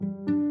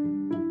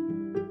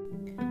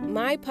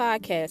My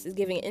podcast is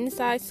giving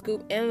inside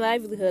scoop and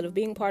livelihood of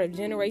being part of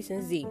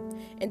Generation Z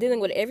and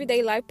dealing with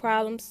everyday life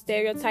problems,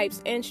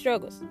 stereotypes, and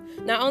struggles.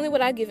 Not only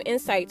would I give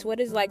insight to what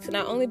it's like to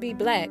not only be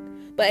black,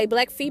 but a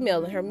black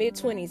female in her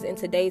mid-20s in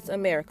today's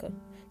America.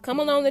 Come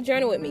along the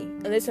journey with me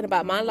and listen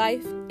about my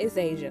life is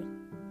Asia.